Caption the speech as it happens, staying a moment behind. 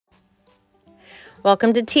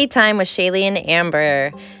Welcome to Tea Time with Shaylee and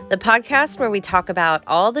Amber, the podcast where we talk about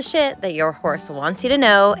all the shit that your horse wants you to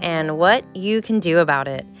know and what you can do about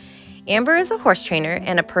it. Amber is a horse trainer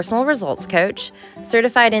and a personal results coach,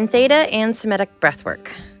 certified in Theta and Semitic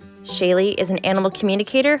breathwork. Shaylee is an animal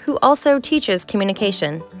communicator who also teaches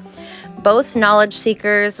communication. Both knowledge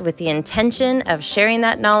seekers with the intention of sharing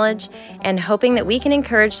that knowledge and hoping that we can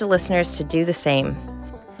encourage the listeners to do the same.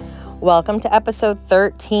 Welcome to episode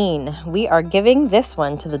 13. We are giving this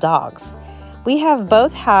one to the dogs. We have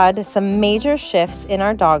both had some major shifts in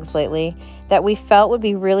our dogs lately that we felt would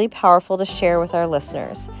be really powerful to share with our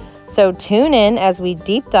listeners. So tune in as we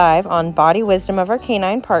deep dive on body wisdom of our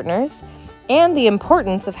canine partners and the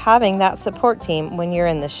importance of having that support team when you're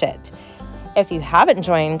in the shit. If you haven't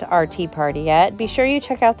joined our tea party yet, be sure you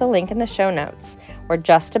check out the link in the show notes. We're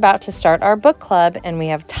just about to start our book club, and we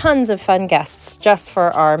have tons of fun guests just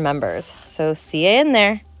for our members. So see you in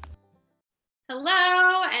there.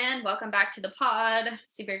 Hello, and welcome back to the pod.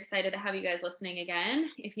 Super excited to have you guys listening again.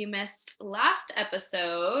 If you missed last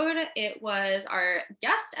episode, it was our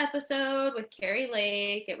guest episode with Carrie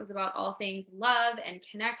Lake. It was about all things love and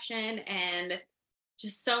connection and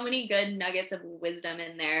just so many good nuggets of wisdom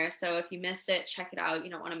in there. So if you missed it, check it out. You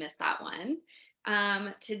don't want to miss that one.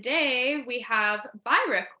 Today we have by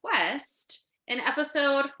request an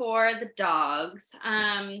episode for the dogs.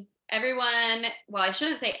 Everyone, well, I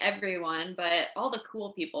shouldn't say everyone, but all the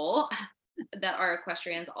cool people that are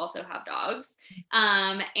equestrians also have dogs.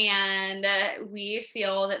 And we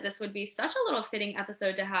feel that this would be such a little fitting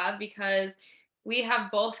episode to have because we have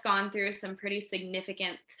both gone through some pretty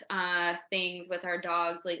significant things with our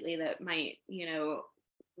dogs lately that might,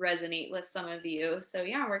 resonate with some of you. So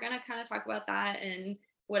yeah, we're going to kind of talk about that and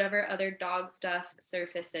whatever other dog stuff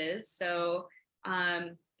surfaces. So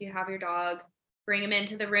if you have your dog, bring him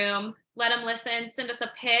into the room, let him listen, send us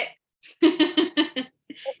a pic.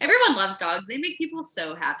 Everyone loves dogs. They make people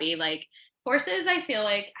so happy. Like horses, I feel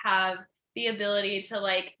like have the ability to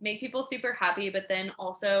like make people super happy, but then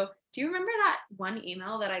also, do you remember that one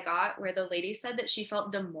email that I got where the lady said that she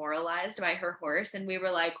felt demoralized by her horse? And we were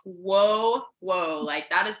like, whoa, like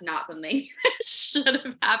that is not something that should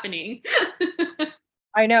have happening.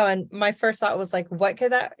 I know. And my first thought was like, what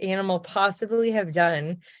could that animal possibly have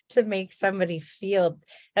done to make somebody feel?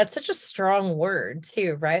 That's such a strong word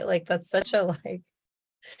too, right? Like that's such a like,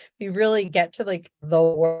 you really get to like the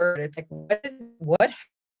word. It's like, what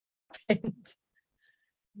happened?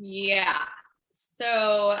 Yeah.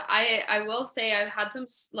 So I will say I've had some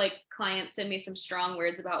like clients send me some strong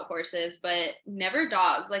words about horses, but never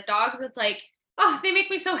dogs. Like dogs, it's like, oh, they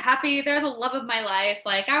make me so happy. They're the love of my life.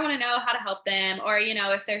 Like I want to know how to help them, or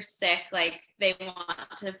if they're sick, like they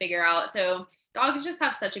want to figure out. So dogs just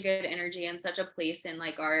have such a good energy and such a place in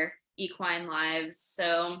like our equine lives.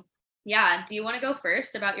 So yeah, do you want to go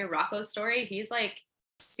first about your Rocco story? He's like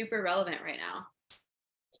super relevant right now.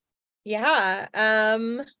 Yeah.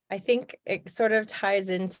 I think it sort of ties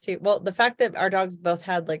into, well, the fact that our dogs both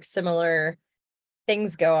had like similar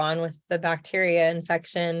things go on with the bacteria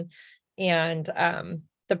infection and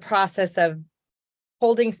the process of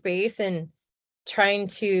holding space and trying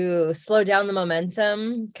to slow down the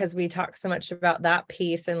momentum, because we talk so much about that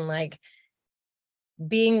piece and like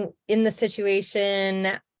being in the situation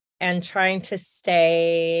and trying to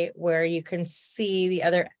stay where you can see the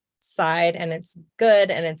other side and it's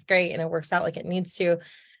good and it's great and it works out like it needs to.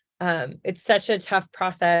 It's such a tough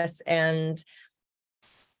process, and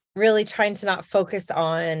really trying to not focus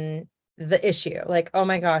on the issue. Like, oh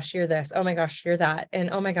my gosh, you're this. Oh my gosh, you're that.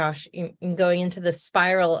 And oh my gosh, going into the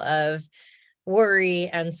spiral of worry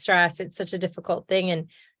and stress. It's such a difficult thing.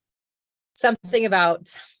 And something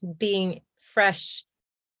about being fresh,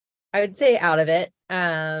 I would say, out of it,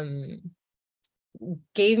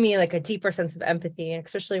 gave me like a deeper sense of empathy. And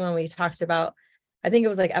especially when we talked about, I think it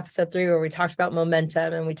was like episode 3 where we talked about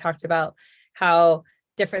momentum, and we talked about how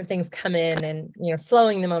different things come in and,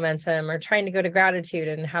 slowing the momentum or trying to go to gratitude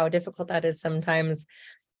and how difficult that is sometimes.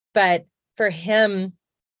 But for him,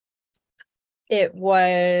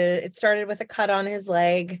 it started with a cut on his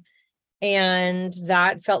leg, and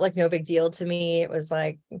that felt like no big deal to me. It was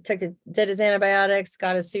like, did his antibiotics,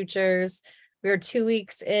 got his sutures. We were 2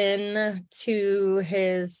 weeks in to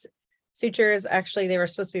his sutures. Actually, they were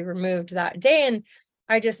supposed to be removed that day. And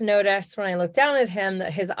I just noticed when I looked down at him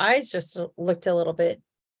that his eyes just looked a little bit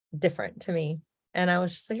different to me. And I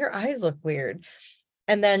was just like, your eyes look weird.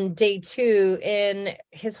 And then day 2 in,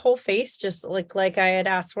 his whole face just looked like I had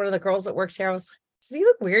asked one of the girls that works here. I was like, does he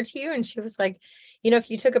look weird to you? And she was like,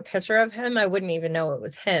 if you took a picture of him, I wouldn't even know it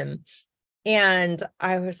was him. And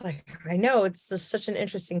I was like, I know, it's just such an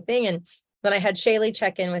interesting thing. And then I had Shaylee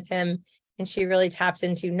check in with him, and she really tapped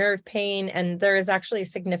into nerve pain. And there is actually a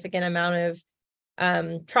significant amount of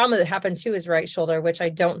trauma that happened to his right shoulder, which I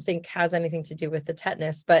don't think has anything to do with the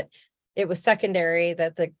tetanus, but it was secondary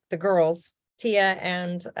that the girls, Tia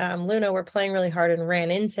and Luna, were playing really hard and ran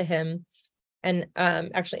into him and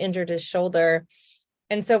actually injured his shoulder.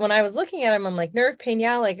 And so when I was looking at him, I'm like, nerve pain,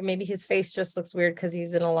 yeah, like maybe his face just looks weird because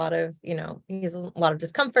he's in a lot of, he's a lot of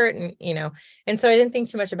discomfort and, and so I didn't think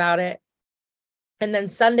too much about it. And then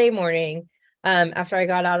Sunday morning, after I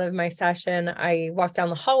got out of my session, I walked down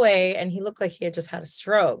the hallway and he looked like he had just had a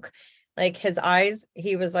stroke. Like his eyes,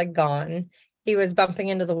 he was like gone. He was bumping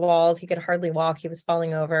into the walls. He could hardly walk. He was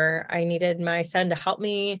falling over. I needed my son to help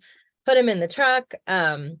me put him in the truck.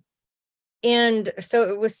 And so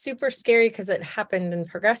it was super scary because it happened and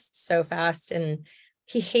progressed so fast, and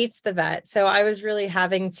he hates the vet. So I was really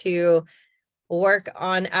having to work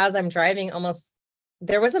on, as I'm driving, almost,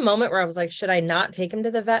 there was a moment where I was like, should I not take him to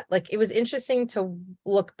the vet? Like, it was interesting to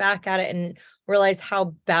look back at it and realize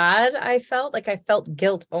how bad I felt. Like I felt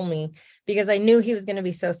guilt only because I knew he was going to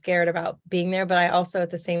be so scared about being there. But I also at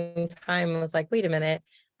the same time was like, wait a minute,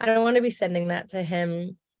 I don't want to be sending that to him.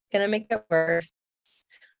 It's going to make it worse.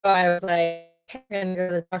 So I was like, hey, I'm going to go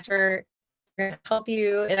to the doctor. I'm going to help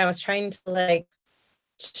you. And I was trying to like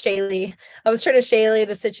Shaylee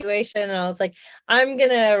the situation, and I was like, I'm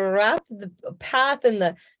gonna wrap the path and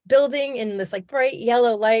the building in this like bright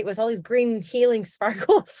yellow light with all these green healing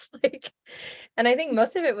sparkles. Like, and I think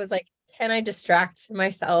most of it was like, can I distract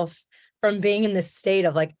myself from being in this state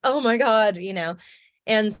of like, oh my God,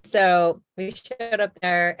 And so we showed up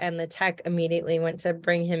there, and the tech immediately went to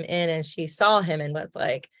bring him in, and she saw him and was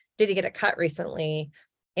like, did he get a cut recently?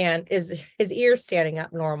 And is his ears standing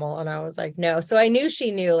up normal? And I was like, no. So I knew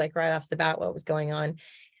she knew like right off the bat what was going on.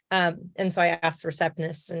 And so I asked the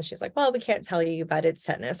receptionist, and she's like, well, we can't tell you, but it's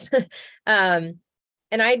tetanus. And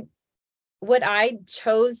what I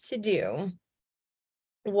chose to do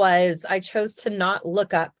was I chose to not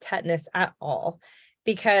look up tetanus at all,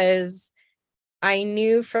 because I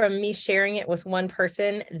knew from me sharing it with one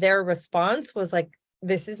person, their response was like,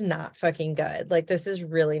 this is not fucking good. Like, this is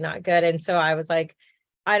really not good. And so I was like,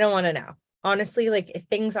 I don't want to know. Honestly, like if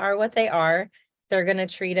things are what they are, they're going to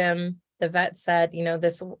treat him. The vet said,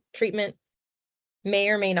 this treatment may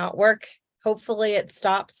or may not work. Hopefully it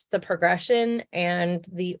stops the progression, and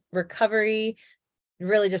the recovery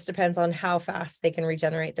really just depends on how fast they can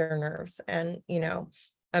regenerate their nerves. And,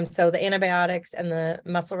 so the antibiotics and the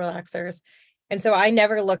muscle relaxers. And so I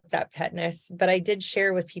never looked up tetanus, but I did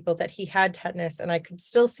share with people that he had tetanus, and I could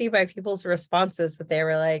still see by people's responses that they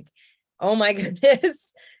were like, oh my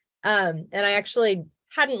goodness. And I actually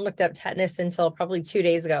hadn't looked up tetanus until probably 2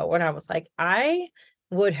 days ago, when I was like, I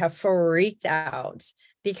would have freaked out,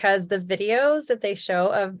 because the videos that they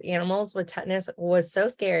show of animals with tetanus was so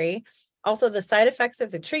scary. Also, the side effects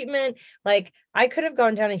of the treatment, like I could have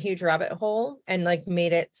gone down a huge rabbit hole and like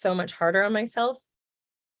made it so much harder on myself.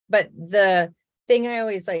 But the thing I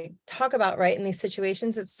always like talk about, right, in these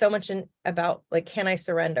situations, it's so much about like, can I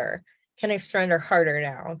surrender? Can I surrender harder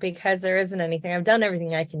now? Because there isn't anything. I've done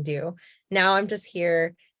everything I can do. Now I'm just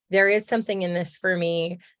here. There is something in this for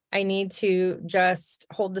me. I need to just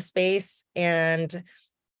hold the space. And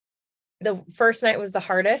the first night was the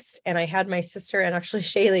hardest. And I had my sister, and actually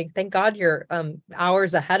Shaylee, thank God you're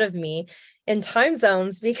hours ahead of me in time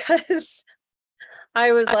zones, because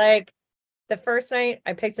I was like, the first night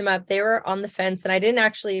I picked him up, they were on the fence, and I didn't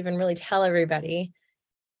actually even really tell everybody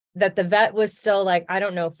that the vet was still like, I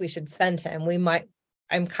don't know if we should send him.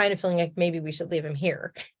 I'm kind of feeling like maybe we should leave him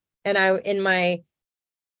here. And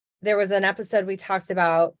there was an episode we talked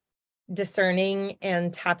about discerning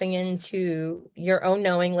and tapping into your own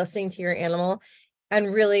knowing, listening to your animal,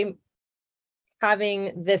 and really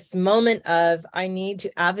having this moment of, I need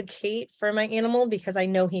to advocate for my animal because I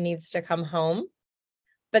know he needs to come home.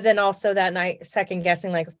 But then also that night, second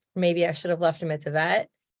guessing, like maybe I should have left him at the vet.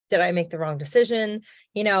 Did I make the wrong decision?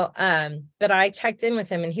 But I checked in with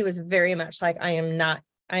him, and he was very much like, I am not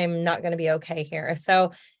going to be okay here.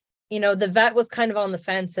 So, the vet was kind of on the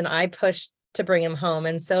fence, and I pushed to bring him home.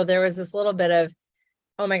 And so there was this little bit of,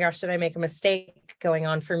 oh my gosh, did I make a mistake going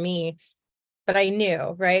on for me? But I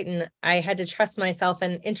knew, right? And I had to trust myself.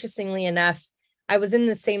 And interestingly enough, I was in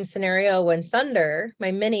the same scenario when Thunder,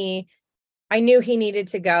 my mini, I knew he needed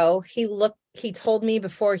to go. He told me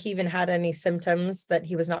before he even had any symptoms that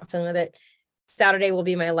he was not feeling with it. Saturday will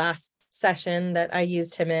be my last session that I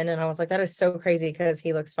used him in. And I was like, that is so crazy, because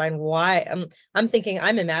he looks fine. Why? I'm thinking,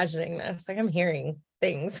 I'm imagining this, like I'm hearing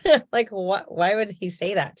things like, why would he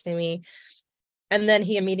say that to me? And then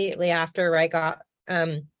he immediately after, right, got,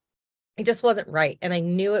 he just wasn't right. And I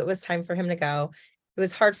knew it was time for him to go. It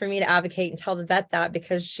was hard for me to advocate and tell the vet that,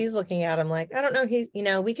 because she's looking at him like, I don't know, he's,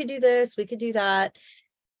 we could do this, we could do that.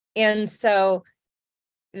 And so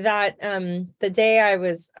that the day I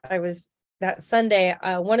was that Sunday,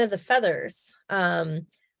 one of the feathers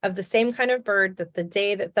of the same kind of bird that the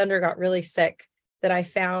day that Thunder got really sick, that I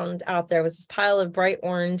found out there, was this pile of bright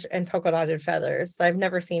orange and polka dotted feathers I've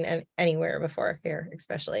never seen anywhere before, here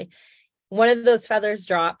especially. One of those feathers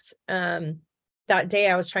dropped that day.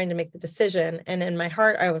 I was trying to make the decision, and in my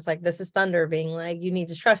heart I was like, this is Thunder being like, you need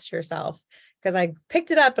to trust yourself, because I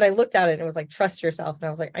picked it up and I looked at it and it was like, trust yourself, and I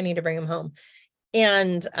was like, I need to bring him home.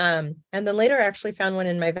 And then later I actually found one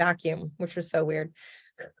in my vacuum, which was so weird.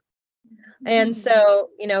 And so,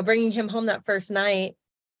 bringing him home that first night,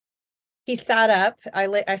 he sat up.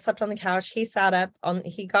 I slept on the couch. He sat up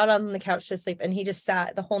he got on the couch to sleep, and he just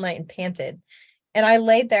sat the whole night and panted. And I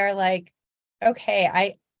laid there like,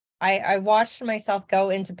 okay, I watched myself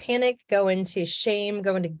go into panic, go into shame,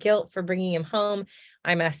 go into guilt for bringing him home.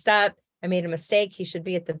 I messed up. I made a mistake. He should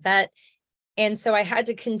be at the vet. And so I had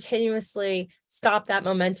to continuously stop that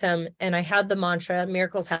momentum. And I had the mantra,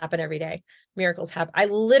 miracles happen every day. Miracles happen. I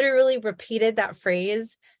literally repeated that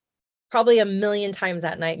phrase probably 1,000,000 times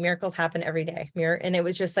that night. Miracles happen every day. And it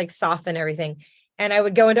was just like soften everything. And I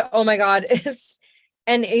would go into, oh my God.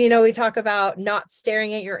 And, we talk about not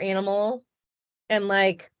staring at your animal and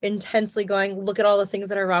like intensely going, look at all the things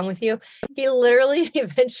that are wrong with you. He literally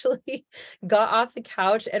eventually got off the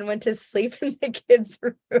couch and went to sleep in the kids'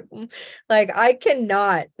 room. Like, I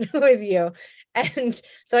cannot with you. And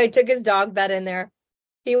so I took his dog bed in there.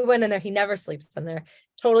 He went in there. He never sleeps in there.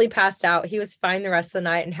 Totally passed out. He was fine the rest of the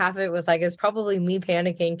night. And half of it was like, it's probably me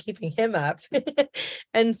panicking, keeping him up.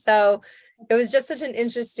 And so it was just such an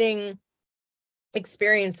interesting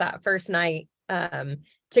experience that first night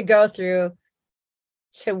to go through,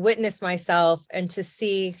 to witness myself and to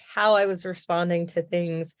see how I was responding to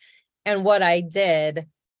things and what I did.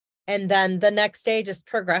 And then the next day, just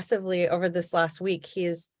progressively over this last week,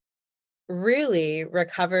 he's really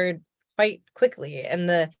recovered quite quickly. And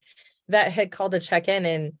the vet had called to check in,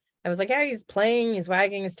 and I was like, yeah, he's playing, he's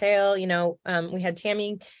wagging his tail. We had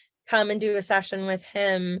Tammy come and do a session with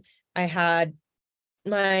him. I had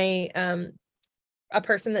my a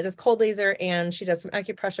person that does cold laser, and she does some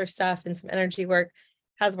acupressure stuff and some energy work,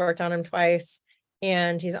 has worked on him twice,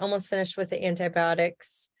 and he's almost finished with the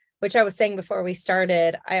antibiotics, which I was saying before we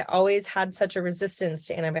started, I always had such a resistance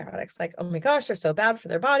to antibiotics. Like, oh my gosh, they're so bad for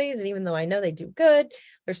their bodies. And even though I know they do good,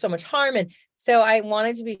 there's so much harm. And so I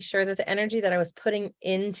wanted to be sure that the energy that I was putting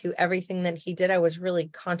into everything that he did, I was really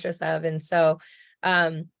conscious of. And so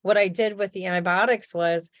what I did with the antibiotics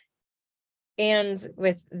and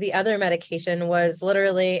with the other medication was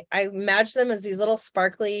literally, I imagined them as these little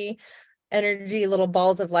sparkly energy, little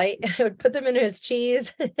balls of light. I would put them into his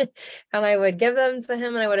cheese and I would give them to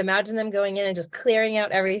him, and I would imagine them going in and just clearing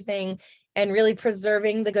out everything and really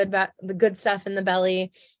preserving the good stuff in the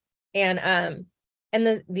belly. And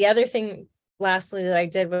the other thing lastly that I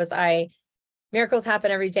did was miracles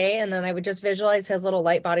happen every day. And then I would just visualize his little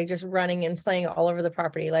light body just running and playing all over the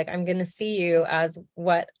property. Like, I'm going to see you as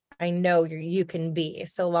what I know you can be,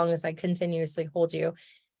 so long as I continuously hold you.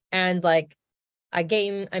 And like,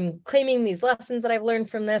 I'm claiming these lessons that I've learned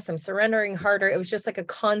from this. I'm surrendering harder. It was just like a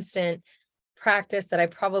constant practice that I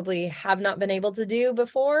probably have not been able to do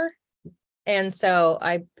before. And so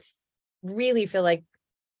I really feel like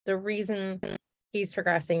the reason he's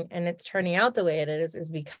progressing and it's turning out the way it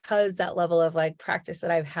is because that level of like practice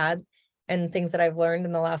that I've had and things that I've learned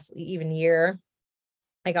in the last even year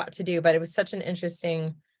I got to do. But it was such an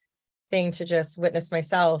interesting thing to just witness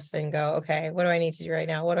myself and go, okay, what do I need to do right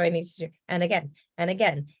now? What do I need to do? And again, and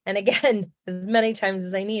again, and again, as many times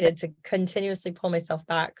as I needed to continuously pull myself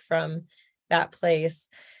back from that place.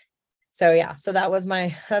 So yeah, so that's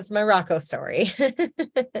my Rocco story.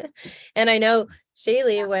 And I know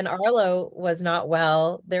Shaylee, when Arlo was not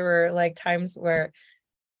well, there were like times where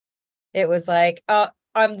it was like,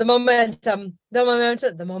 the momentum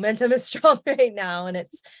is strong right now. And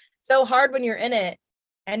it's so hard when you're in it,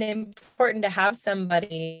 and important to have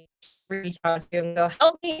somebody reach out to and go,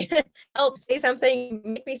 help me, help, say something,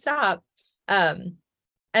 make me stop. And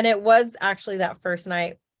it was actually that first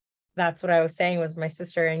night, that's what I was saying, was my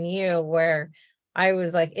sister and you, where I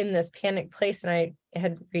was like in this panic place, and I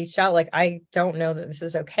had reached out like, I don't know that this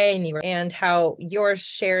is okay. And how you're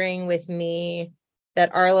sharing with me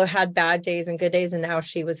that Arlo had bad days and good days, and now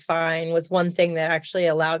she was fine, was one thing that actually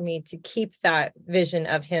allowed me to keep that vision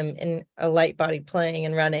of him in a light body playing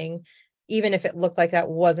and running, even if it looked like that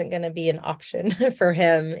wasn't going to be an option for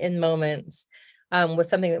him in moments, was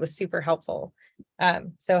something that was super helpful.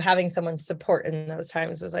 So having someone support in those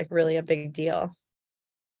times was like really a big deal.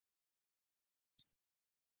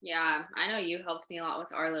 Yeah, I know you helped me a lot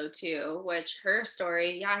with Arlo too, which her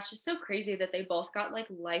story, yeah, it's just so crazy that they both got like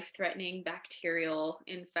life-threatening bacterial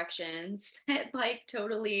infections that like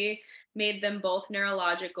totally made them both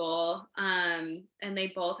neurological. And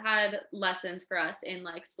they both had lessons for us in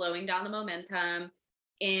like slowing down the momentum,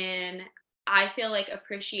 in I feel like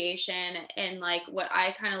appreciation, and like what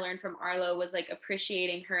I kind of learned from Arlo was like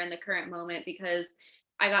appreciating her in the current moment, because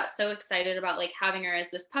I got so excited about like having her as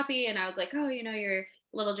this puppy, and I was like, oh, you're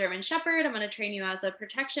little German Shepherd. I'm going to train you as a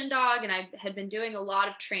protection dog. And I had been doing a lot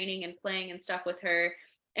of training and playing and stuff with her,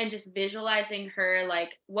 and just visualizing her,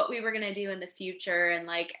 like what we were going to do in the future and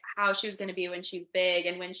like how she was going to be when she's big.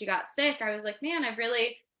 And when she got sick, I was like, man, I've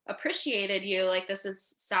really appreciated you. Like, this is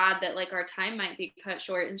sad that like our time might be cut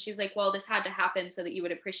short. And she's like, well, this had to happen so that you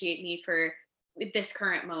would appreciate me for this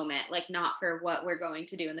current moment, like not for what we're going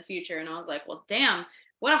to do in the future. And I was like, well, damn,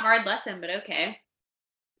 what a hard lesson, but okay.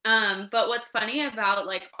 But what's funny about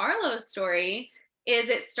like Arlo's story is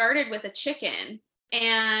it started with a chicken,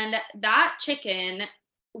 and that chicken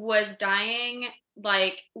was dying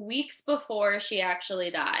like weeks before she actually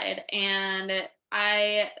died. And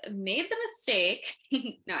I made the mistake.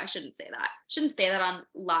 No, I shouldn't say that. Shouldn't say that on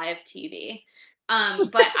live TV.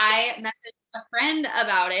 But I messaged a friend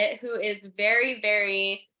about it who is very,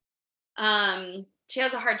 very, she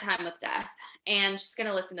has a hard time with death, and she's going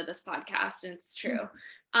to listen to this podcast, and it's true.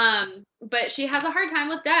 But she has a hard time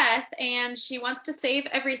with death, and she wants to save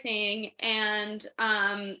everything. And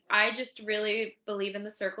I just really believe in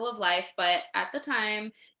the circle of life. But at the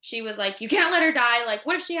time, she was like, you can't let her die. Like,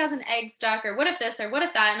 what if she has an egg stuck, or what if this, or what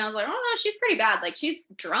if that? And I was like, oh no, she's pretty bad. Like, she's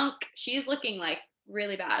drunk. She's looking like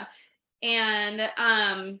really bad. And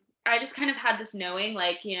I just kind of had this knowing,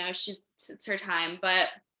 like, it's her time. But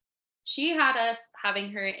she had us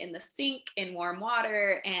having her in the sink in warm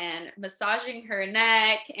water and massaging her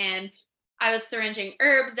neck, and I was syringing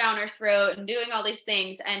herbs down her throat and doing all these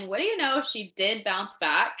things. And what do you know, she did bounce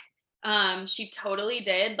back. She totally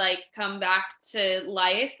did like come back to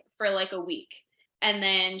life for like a week, and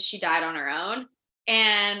then she died on her own.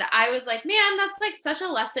 And I was like, man, that's like such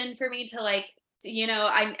a lesson for me to like,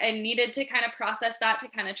 I needed to kind of process that, to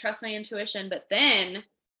kind of trust my intuition. But then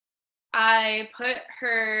I put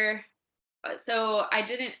her, so I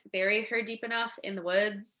didn't bury her deep enough in the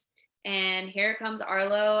woods. And here comes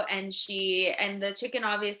Arlo, and the chicken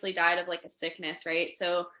obviously died of like a sickness, right?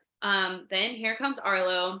 So then here comes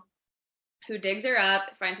Arlo, who digs her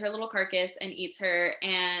up, finds her little carcass, and eats her,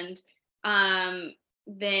 and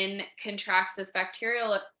then contracts this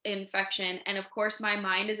bacterial infection. And of course, my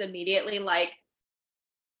mind is immediately like,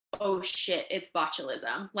 oh shit, it's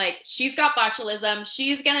botulism. Like, she's got botulism.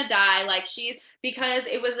 She's gonna die. Like, because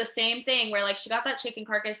it was the same thing where like she got that chicken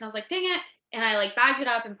carcass, and I was like, dang it. And I like bagged it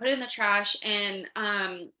up and put it in the trash. And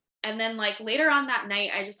then like later on that night,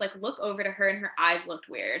 I just like look over to her, and her eyes looked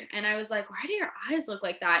weird. And I was like, why do your eyes look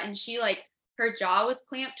like that? And she like, her jaw was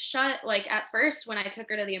clamped shut. Like, at first when I took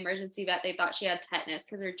her to the emergency vet, they thought she had tetanus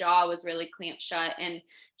because her jaw was really clamped shut, and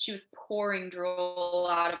she was pouring drool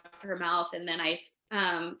out of her mouth. And then I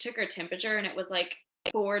took her temperature, and it was like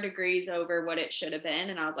 4 degrees over what it should have been.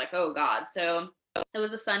 And I was like, oh God. So it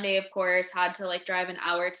was a Sunday, of course, had to like drive an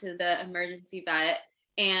hour to the emergency vet.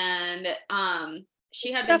 And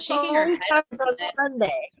she had been shaking her head on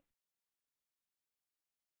Sunday.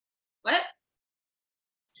 What?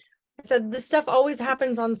 I said, this stuff always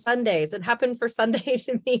happens on Sundays. It happened for Sunday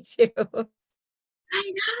to me too.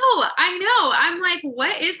 I know. I'm like,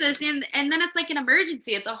 what is this? And then it's like an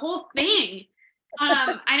emergency. It's a whole thing.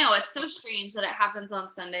 I know, it's so strange that it happens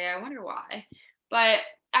on Sunday. I wonder why. But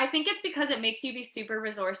I think it's because it makes you be super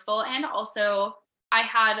resourceful. And also, I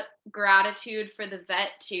had gratitude for the vet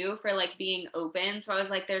too, for like being open. So I was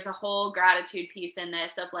like, there's a whole gratitude piece in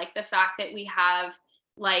this, of like the fact that we have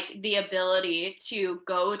like the ability to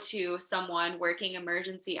go to someone working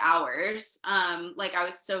emergency hours. Like, I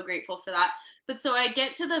was so grateful for that. But so I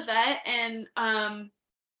get to the vet, and I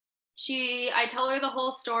tell her the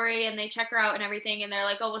whole story, and they check her out and everything. And they're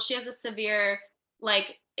like, oh, well, she has a severe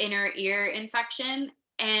like inner ear infection.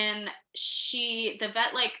 And the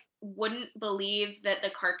vet like wouldn't believe that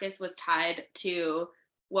the carcass was tied to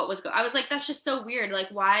what was I was like, that's just so weird. Like,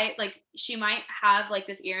 why? Like, she might have like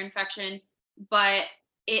this ear infection, but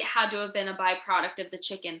it had to have been a byproduct of the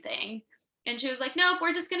chicken thing. And she was like, nope,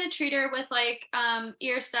 we're just going to treat her with like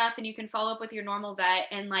ear stuff, and you can follow up with your normal vet.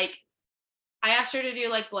 And like, I asked her to do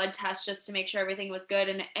like blood tests just to make sure everything was good.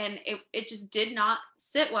 And it just did not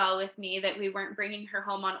sit well with me that we weren't bringing her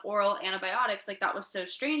home on oral antibiotics. Like, that was so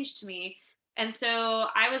strange to me. And so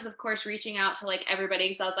I was, of course, reaching out to like everybody,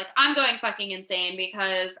 because I was like, I'm going fucking insane,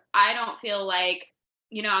 because I don't feel like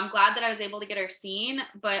I'm glad that I was able to get her seen,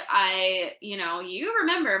 but you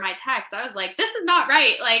remember my text. I was like, this is not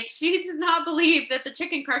right. Like, she does not believe that the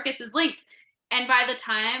chicken carcass is linked. And by the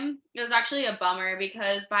time, it was actually a bummer,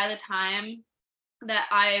 because by the time that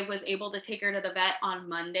I was able to take her to the vet on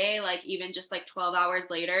Monday, like even just like 12 hours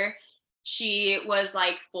later, she was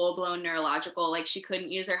like full blown neurological. Like, she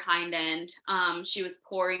couldn't use her hind end. She was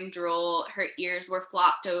pouring drool. Her ears were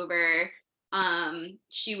flopped over.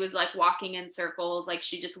 She was like walking in circles. Like,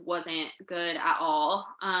 she just wasn't good at all.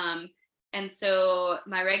 And so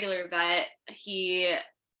my regular vet, he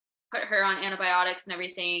put her on antibiotics and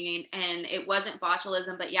everything, and it wasn't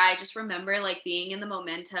botulism, but yeah, I just remember like being in the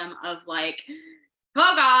momentum of like,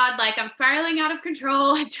 oh God, like I'm spiraling out of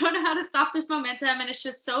control. I don't know how to stop this momentum. And it's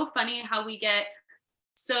just so funny how we get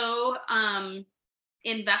so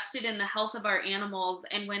invested in the health of our animals.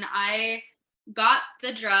 And when I got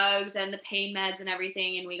the drugs and the pain meds and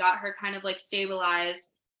everything, and we got her kind of like stabilized,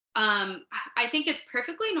 I think it's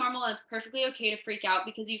perfectly normal. It's perfectly okay to freak out,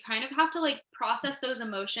 because you kind of have to like process those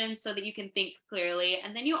emotions so that you can think clearly.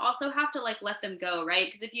 And then you also have to like let them go, right?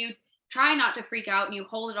 Because if you try not to freak out and you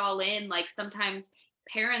hold it all in, like sometimes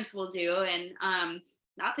parents will do. And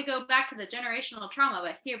not to go back to the generational trauma,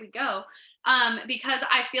 but here we go. Because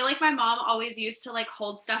I feel like my mom always used to like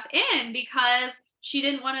hold stuff in because she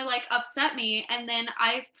didn't want to like upset me. And then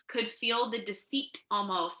I could feel the deceit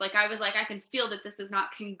almost. Like, I was like, I can feel that this is not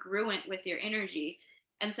congruent with your energy.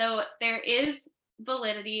 And so there is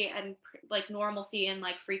validity and like normalcy in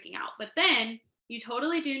like freaking out. But then you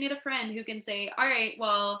totally do need a friend who can say, all right,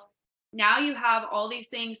 well, now you have all these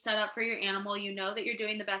things set up for your animal. You know that you're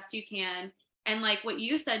doing the best you can. And like what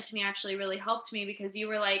you said to me actually really helped me, because you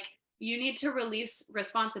were like, you need to release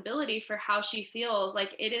responsibility for how she feels.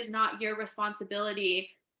 Like, it is not your responsibility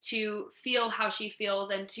to feel how she feels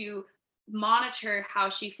and to monitor how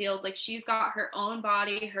she feels. Like, she's got her own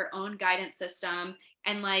body, her own guidance system.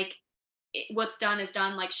 And like, what's done is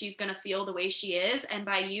done. Like, she's going to feel the way she is. And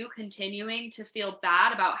by you continuing to feel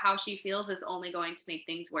bad about how she feels is only going to make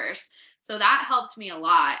things worse. So that helped me a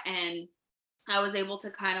lot. And I was able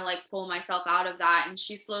to kind of like pull myself out of that. And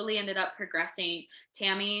she slowly ended up progressing.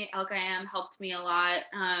 Tammy LKM helped me a lot.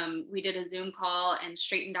 We did a Zoom call and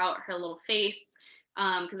straightened out her little face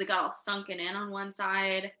because it got all sunken in on one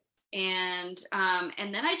side. And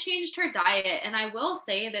then I changed her diet. And I will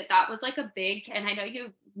say that that was like a big, and I know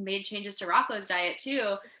you made changes to Rocco's diet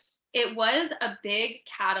too. It was a big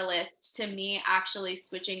catalyst to me actually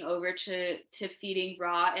switching over to feeding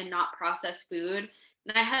raw and not processed food.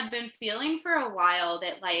 And I had been feeling for a while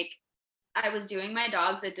that like I was doing my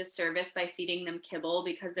dogs a disservice by feeding them kibble,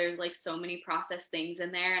 because there's like so many processed things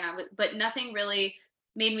in there. And but nothing really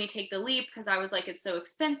made me take the leap, because I was like, it's so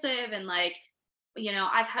expensive. And like,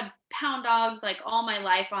 I've had pound dogs like all my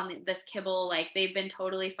life on this kibble. Like, they've been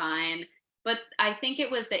totally fine. But I think it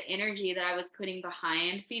was the energy that I was putting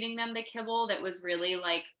behind feeding them the kibble that was really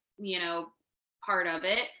like, part of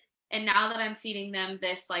it. And now that I'm feeding them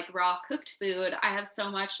this like raw cooked food, I have so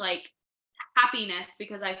much like happiness,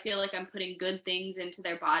 because I feel like I'm putting good things into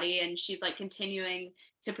their body, and she's like continuing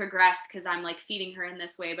to progress because I'm like feeding her in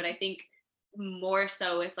this way. But I think more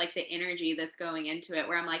so it's like the energy that's going into it,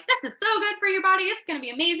 where I'm like, this is so good for your body. It's going to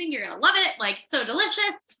be amazing. You're going to love it. Like, it's so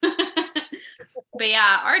delicious. But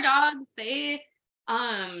yeah, our dogs, they,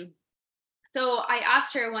 so I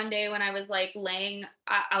asked her one day when I was like laying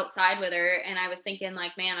outside with her, and I was thinking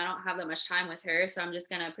like, man, I don't have that much time with her, so I'm just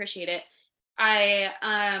going to appreciate it. I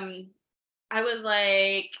was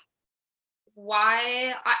like,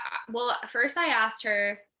 why? Well, first I asked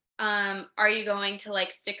her, are you going to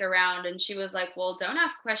like stick around? And she was like, well, don't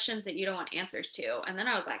ask questions that you don't want answers to. And then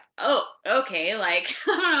I was like, oh, okay. Like,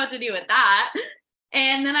 I don't know what to do with that.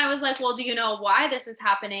 And then I was like, well, do you know why this is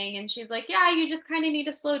happening? And she's like, yeah, you just kind of need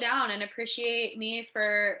to slow down and appreciate me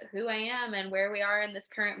for who I am and where we are in this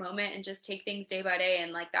current moment, and just take things day by day.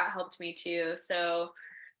 And like, that helped me too. So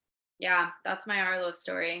yeah, that's my Arlo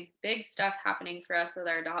story. Big stuff happening for us with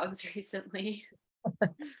our dogs recently.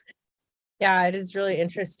 Yeah, it is really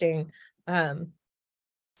interesting. And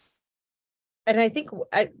I think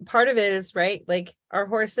part of it is, right, like our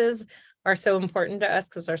horses are so important to us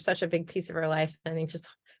because they're such a big piece of our life. And I think just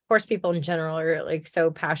horse people in general are like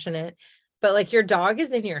so passionate. But like, your dog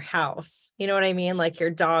is in your house, you know what I mean? Like,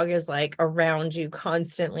 your dog is like around you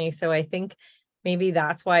constantly. So I think maybe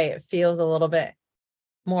that's why it feels a little bit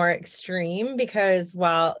more extreme, because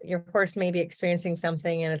while your horse may be experiencing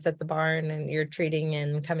something and it's at the barn and you're treating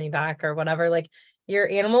and coming back or whatever, like, your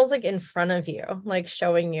animal's like in front of you, like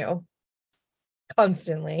showing you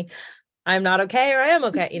constantly, I'm not okay, or I am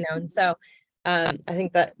okay, And so I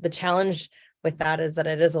think that the challenge with that is that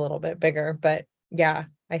it is a little bit bigger, but Yeah,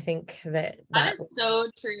 I think That that is so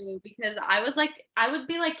true, because I would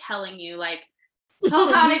be like telling you, like,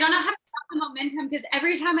 oh God, I don't know how to stop the momentum, because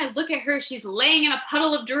every time I look at her, she's laying in a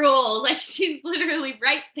puddle of drool. Like, she's literally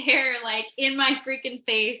right there, like in my freaking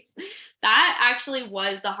face. That actually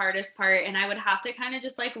was the hardest part. And I would have to kind of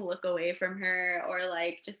just like look away from her, or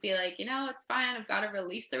like just be like, it's fine. I've got to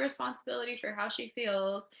release the responsibility for how she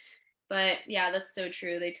feels. But yeah, that's so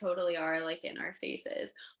true. They totally are like in our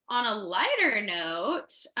faces. On a lighter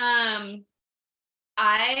note,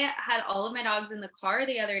 I had all of my dogs in the car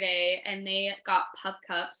the other day, and they got pup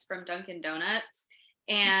cups from Dunkin' Donuts,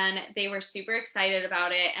 and they were super excited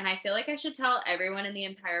about it. And I feel like I should tell everyone in the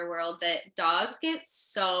entire world that dogs get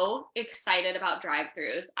so excited about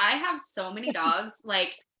drive-throughs. I have so many dogs,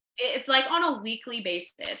 like it's like on a weekly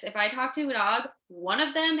basis. If I talk to a dog, one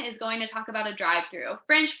of them is going to talk about a drive-through.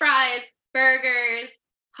 French fries, burgers,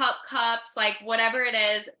 pup cups, like whatever it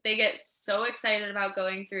is, they get so excited about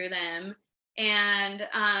going through them. And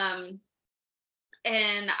I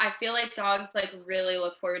feel like dogs like really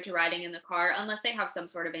look forward to riding in the car, unless they have some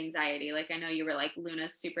sort of anxiety. Like, I know you were like,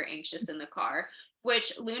 Luna's super anxious in the car,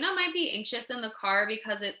 which Luna might be anxious in the car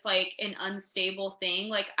because it's like an unstable thing.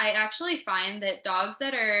 Like, I actually find that dogs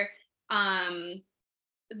that are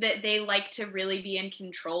that they like to really be in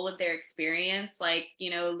control of their experience. Like,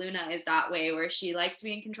 Luna is that way, where she likes to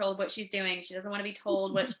be in control of what she's doing. She doesn't want to be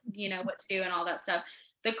told what to do and all that stuff.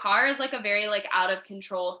 The car is like a very like out of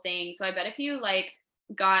control thing. So I bet if you like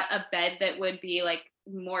got a bed that would be like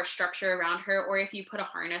more structure around her, or if you put a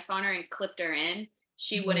harness on her and clipped her in,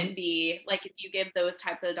 she Mhm. wouldn't be like, if you give those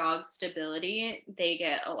type of dogs stability, they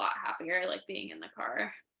get a lot happier like being in the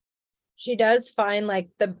car. She does find like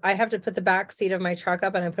I have to put the back seat of my truck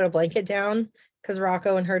up and I put a blanket down because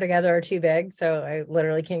Rocco and her together are too big. So I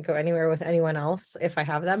literally can't go anywhere with anyone else if I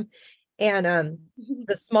have them. And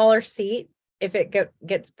the smaller seat, if it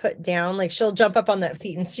gets put down, like she'll jump up on that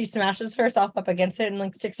seat and she smashes herself up against it and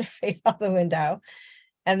like sticks her face out the window.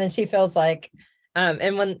 And then she feels like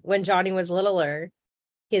and when Johnny was littler,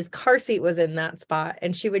 his car seat was in that spot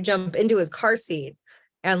and she would jump into his car seat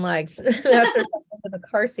and like smash herself into the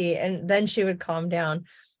car seat, and then she would calm down.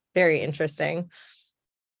 Very interesting.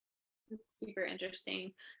 Super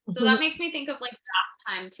interesting. So that makes me think of like bath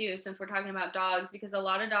time too, since we're talking about dogs, because a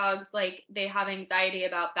lot of dogs like they have anxiety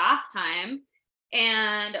about bath time.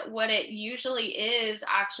 And what it usually is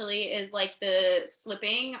actually is like the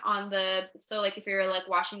slipping on so like if you're like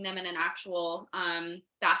washing them in an actual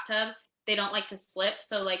bathtub, they don't like to slip.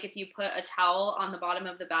 So like if you put a towel on the bottom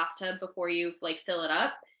of the bathtub before you like fill it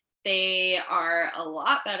up, they are a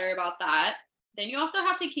lot better about that. Then you also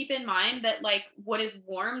have to keep in mind that like what is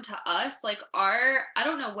warm to us, like I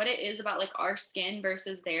don't know what it is about like our skin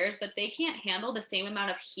versus theirs, but they can't handle the same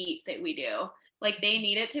amount of heat that we do. Like they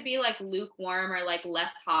need it to be like lukewarm or like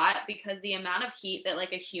less hot, because the amount of heat that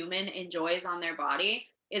like a human enjoys on their body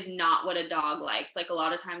is not what a dog likes. Like a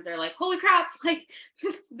lot of times they're like, holy crap, like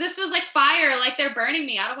this was like fire, like they're burning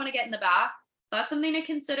me, I don't want to get in the bath. So that's something to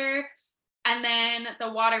consider. And then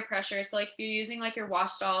the water pressure. So like if you're using like your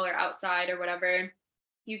wash stall or outside or whatever,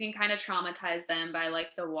 you can kind of traumatize them by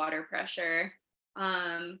like the water pressure.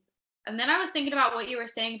 Um, and then I was thinking about what you were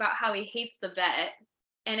saying about how he hates the vet.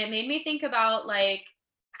 And it made me think about like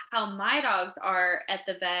how my dogs are at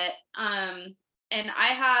the vet. And I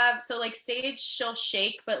have, so like Sage, she'll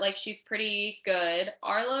shake, but like she's pretty good.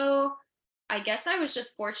 Arlo, I guess I was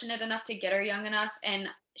just fortunate enough to get her young enough, and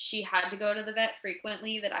she had to go to the vet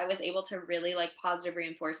frequently, that I was able to really like positive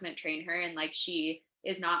reinforcement train her, and like she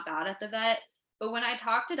is not bad at the vet. But when I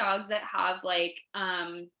talk to dogs that have like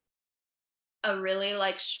a really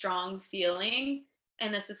like strong feeling,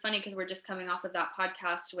 and this is funny because we're just coming off of that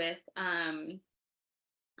podcast with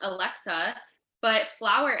Alexa, but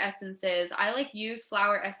flower essences, I like use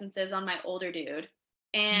flower essences on my older dude.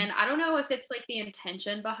 And I don't know if it's like the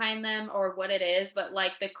intention behind them or what it is, but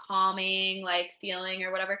like the calming like feeling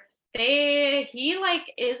or whatever. He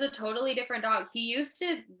like is a totally different dog. He used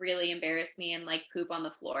to really embarrass me and like poop on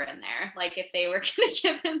the floor in there. Like if they were gonna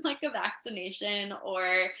give him like a vaccination,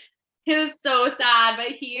 or he was so sad,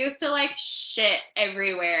 but he used to like shit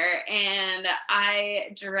everywhere, and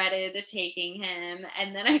I dreaded taking him.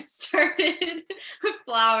 And then I started with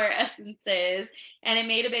flower essences, and it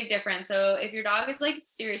made a big difference. So if your dog is like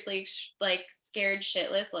seriously like scared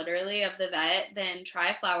shitless literally of the vet, then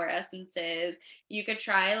try flower essences. You could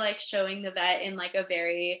try like showing the vet in like a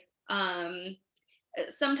very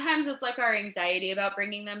sometimes it's like our anxiety about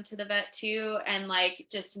bringing them to the vet too, and like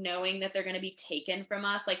just knowing that they're going to be taken from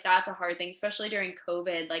us, like that's a hard thing, especially during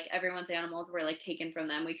COVID. Like everyone's animals were like taken from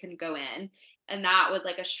them, we couldn't go in. And that was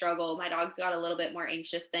like a struggle. My dogs got a little bit more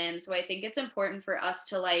anxious then. So I think it's important for us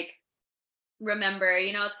to like remember,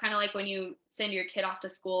 it's kind of like when you send your kid off to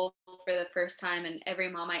school for the first time, and every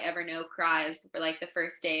mom I ever know cries for like the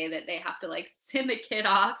first day that they have to like send the kid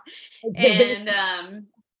off. And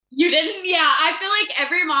you didn't? Yeah, I feel like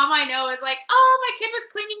every mom I know is like, oh, my kid was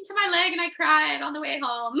clinging to my leg and I cried on the way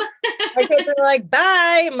home. My kids are like,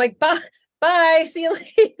 bye. I'm like, bye. See you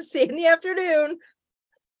later. See you in the afternoon.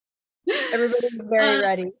 Everybody's very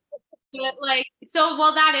ready. But like, so,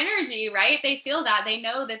 well, that energy, right? They feel that, they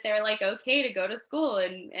know that they're like, okay to go to school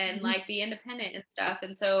and like be independent and stuff.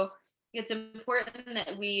 And so it's important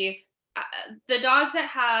that we, the dogs that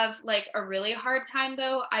have like a really hard time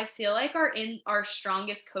though, I feel like are in our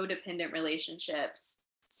strongest codependent relationships.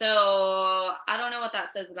 So I don't know what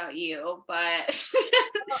that says about you, but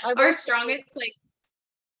our strongest, like,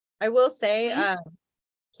 I will say,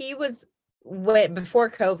 he was before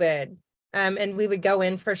COVID, and we would go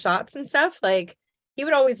in for shots and stuff. Like he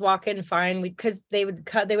would always walk in fine because they would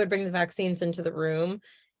bring the vaccines into the room.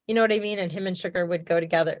 You know what I mean? And him and Sugar would go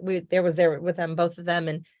together. There with them, both of them.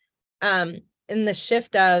 And in the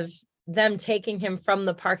shift of them taking him from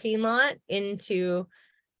the parking lot into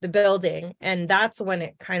the building, and that's when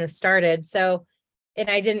it kind of started. So, and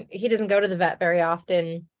he doesn't go to the vet very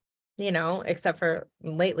often, except for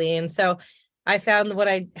lately. And so I found what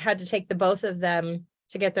I had to take the both of them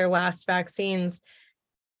to get their last vaccines.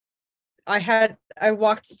 I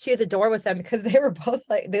walked to the door with them because they were both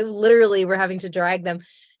like, they literally were having to drag them.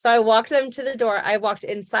 So I walked them to the door. I walked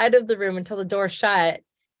inside of the room until the door shut,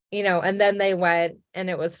 and then they went and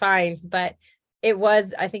it was fine. But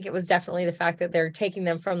I think it was definitely the fact that they're taking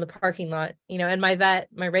them from the parking lot, and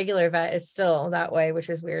my regular vet is still that way, which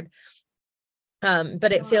is weird.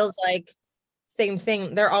 But it feels like same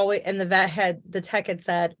thing. They're always, and the tech had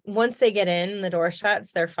said, once they get in, the door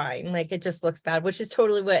shuts, they're fine. Like it just looks bad, which is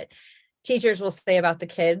totally what teachers will say about the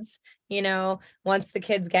kids. Once the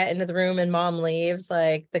kids get into the room and mom leaves,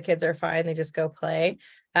 like the kids are fine. They just go play.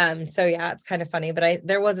 So yeah, it's kind of funny, but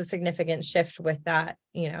there was a significant shift with that,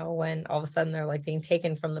 when all of a sudden they're like being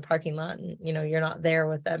taken from the parking lot and, you're not there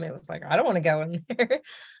with them. It was like, I don't want to go in there.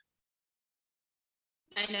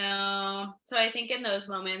 I know. So I think in those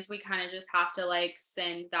moments, we kind of just have to like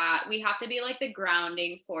send that. We have to be like the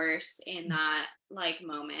grounding force in that like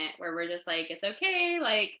moment where we're just like, it's okay.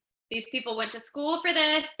 Like these people went to school for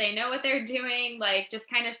this. They know what they're doing. Like just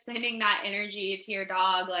kind of sending that energy to your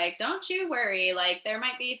dog. Like, don't you worry. Like there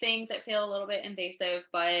might be things that feel a little bit invasive,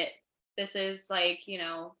 but this is like,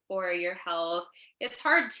 for your health. It's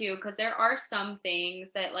hard too, because there are some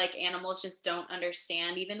things that like animals just don't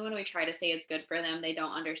understand. Even when we try to say it's good for them, they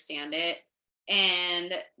don't understand it.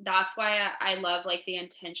 And that's why I love like the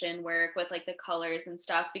intention work with like the colors and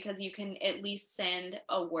stuff, because you can at least send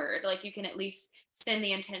a word, like you can at least send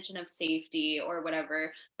the intention of safety or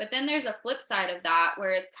whatever. But then there's a flip side of that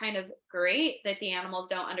where it's kind of great that the animals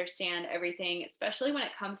don't understand everything, especially when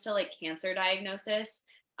it comes to like cancer diagnosis.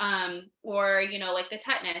 Or like the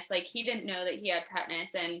tetanus, like he didn't know that he had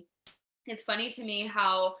tetanus. And it's funny to me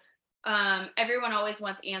how everyone always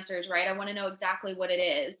wants answers, right? I want to know exactly what it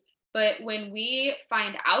is. But when we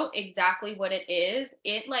find out exactly what it is,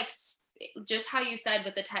 it like just how you said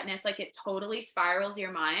with the tetanus, like it totally spirals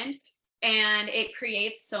your mind and it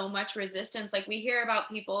creates so much resistance. Like we hear about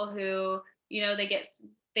people who,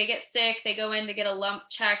 they get sick, they go in to get a lump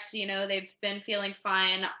checked, they've been feeling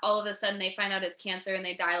fine. All of a sudden they find out it's cancer and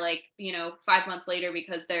they die like, 5 months later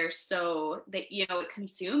because it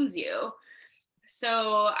consumes you.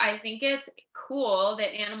 So I think it's cool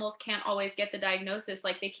that animals can't always get the diagnosis.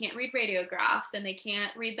 Like they can't read radiographs and they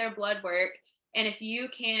can't read their blood work. And if you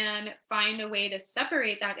can find a way to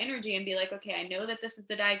separate that energy and be like, okay, I know that this is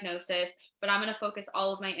the diagnosis, but I'm going to focus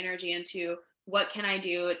all of my energy into what can I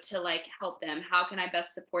do to like help them? How can I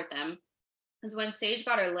best support them? Because when Sage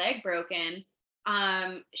got her leg broken,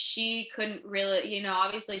 she couldn't really,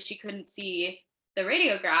 obviously she couldn't see the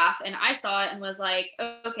radiograph, and I saw it and was like,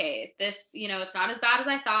 okay, this, it's not as bad as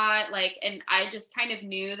I thought. Like, and I just kind of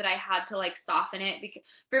knew that I had to like soften it, because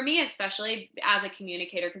for me, especially as a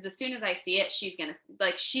communicator, because as soon as I see it, she's gonna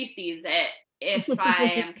like, she sees it if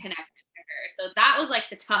I am connected to her. So that was like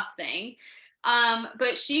the tough thing.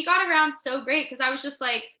 But she got around so great because I was just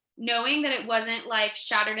like, knowing that it wasn't like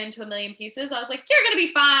shattered into a million pieces, I was like, you're gonna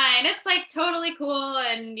be fine. It's like totally cool.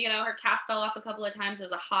 And her cast fell off a couple of times. It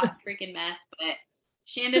was a hot freaking mess, but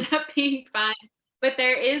she ended up being fine. But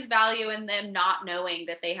there is value in them not knowing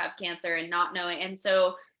that they have cancer and not knowing. And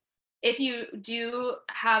so if you do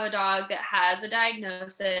have a dog that has a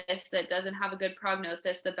diagnosis that doesn't have a good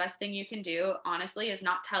prognosis, the best thing you can do, honestly, is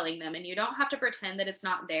not telling them. And you don't have to pretend that it's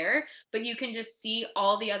not there, but you can just see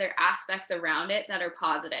all the other aspects around it that are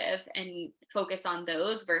positive and focus on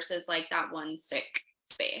those versus like that one sick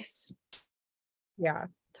space. Yeah,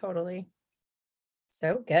 totally.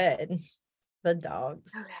 So good. The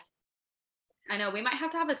dogs. Okay. I know we might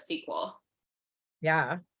have to have a sequel.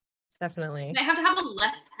 Yeah, definitely. Might have to have a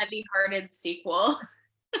less heavy-hearted sequel.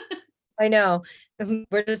 I know.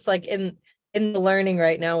 We're just like in the learning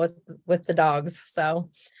right now with the dogs. So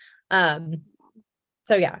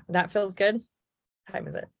yeah, that feels good. What time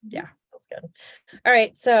is it? Yeah, feels good. All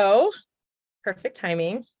right, so perfect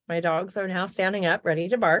timing. My dogs are now standing up, ready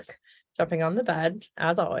to bark, jumping on the bed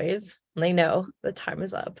as always. And they know the time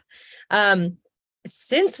is up.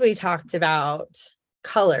 Since we talked about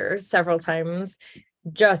colors several times,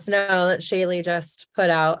 just know that Shaylee just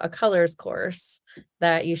put out a colors course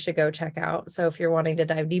that you should go check out. So if you're wanting to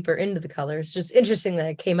dive deeper into the colors, just interesting that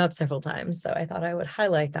it came up several times. So I thought I would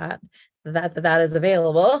highlight that is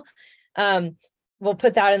available. We'll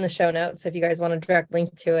put that in the show notes if you guys want a direct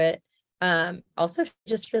link to it. Also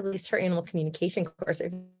just released her animal communication course.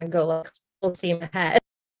 If you can go like full steam ahead.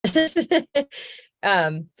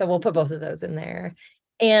 So we'll put both of those in there.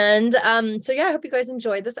 And so yeah, I hope you guys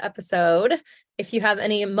enjoyed this episode. If you have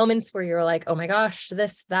any moments where you're like, oh my gosh,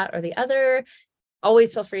 this, that, or the other,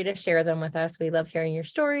 always feel free to share them with us. We love hearing your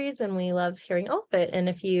stories and we love hearing all of it. And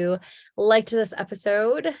if you liked this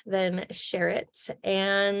episode, then share it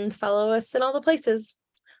and follow us in all the places.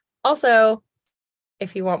 Also,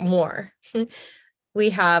 if you want more, we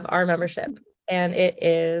have our membership and it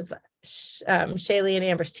is Shaylee and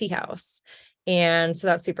Amber's Tea House. And so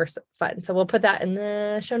that's super fun. So we'll put that in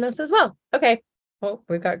the show notes as well. Okay. Oh,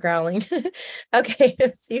 we've got growling. Okay.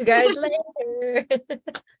 See you guys later.